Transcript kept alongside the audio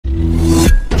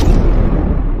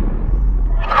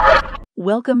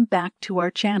Welcome back to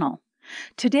our channel.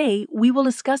 Today, we will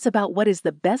discuss about what is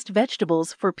the best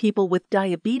vegetables for people with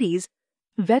diabetes.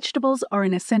 Vegetables are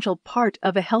an essential part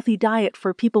of a healthy diet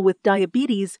for people with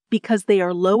diabetes because they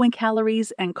are low in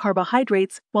calories and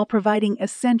carbohydrates while providing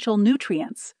essential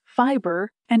nutrients,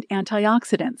 fiber, and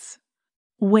antioxidants.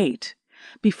 Wait.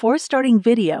 Before starting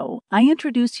video, I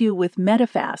introduce you with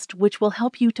MetaFast, which will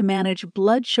help you to manage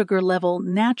blood sugar level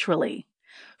naturally.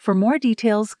 For more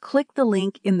details, click the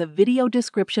link in the video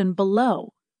description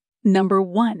below. Number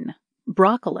 1.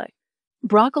 Broccoli.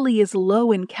 Broccoli is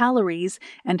low in calories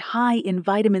and high in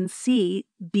vitamin C,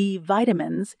 B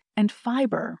vitamins, and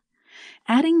fiber.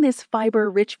 Adding this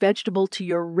fiber-rich vegetable to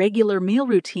your regular meal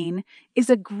routine is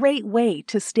a great way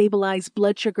to stabilize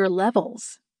blood sugar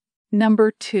levels.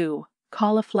 Number 2.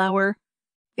 Cauliflower.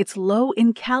 It's low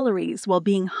in calories while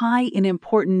being high in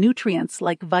important nutrients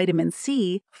like vitamin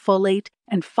C, folate,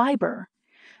 and fiber.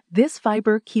 This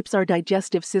fiber keeps our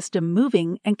digestive system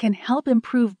moving and can help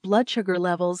improve blood sugar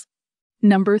levels.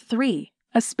 Number 3.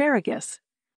 Asparagus.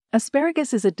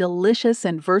 Asparagus is a delicious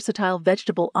and versatile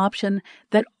vegetable option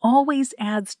that always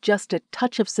adds just a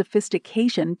touch of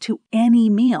sophistication to any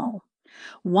meal.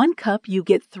 1 cup, you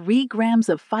get 3 grams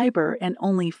of fiber and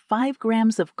only 5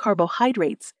 grams of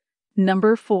carbohydrates.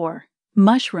 Number 4.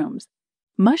 Mushrooms.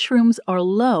 Mushrooms are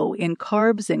low in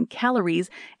carbs and calories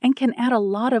and can add a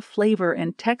lot of flavor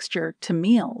and texture to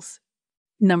meals.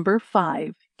 Number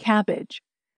 5. Cabbage.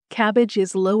 Cabbage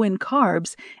is low in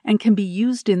carbs and can be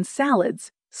used in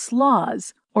salads,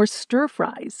 slaws, or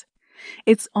stir-fries.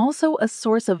 It's also a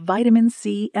source of vitamin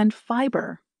C and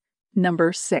fiber.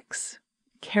 Number 6.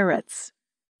 Carrots.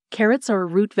 Carrots are a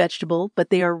root vegetable, but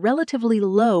they are relatively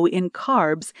low in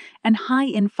carbs and high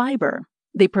in fiber.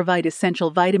 They provide essential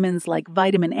vitamins like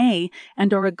vitamin A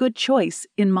and are a good choice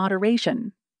in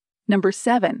moderation. Number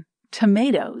 7.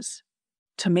 Tomatoes.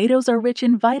 Tomatoes are rich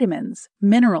in vitamins,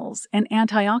 minerals, and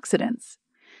antioxidants.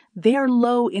 They are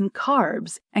low in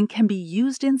carbs and can be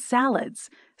used in salads,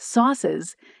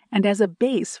 sauces, and as a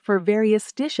base for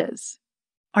various dishes.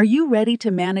 Are you ready to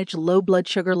manage low blood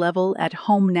sugar level at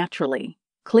home naturally?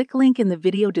 Click link in the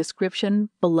video description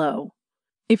below.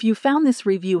 If you found this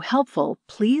review helpful,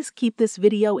 please keep this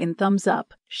video in thumbs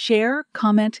up, share,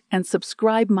 comment, and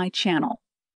subscribe my channel.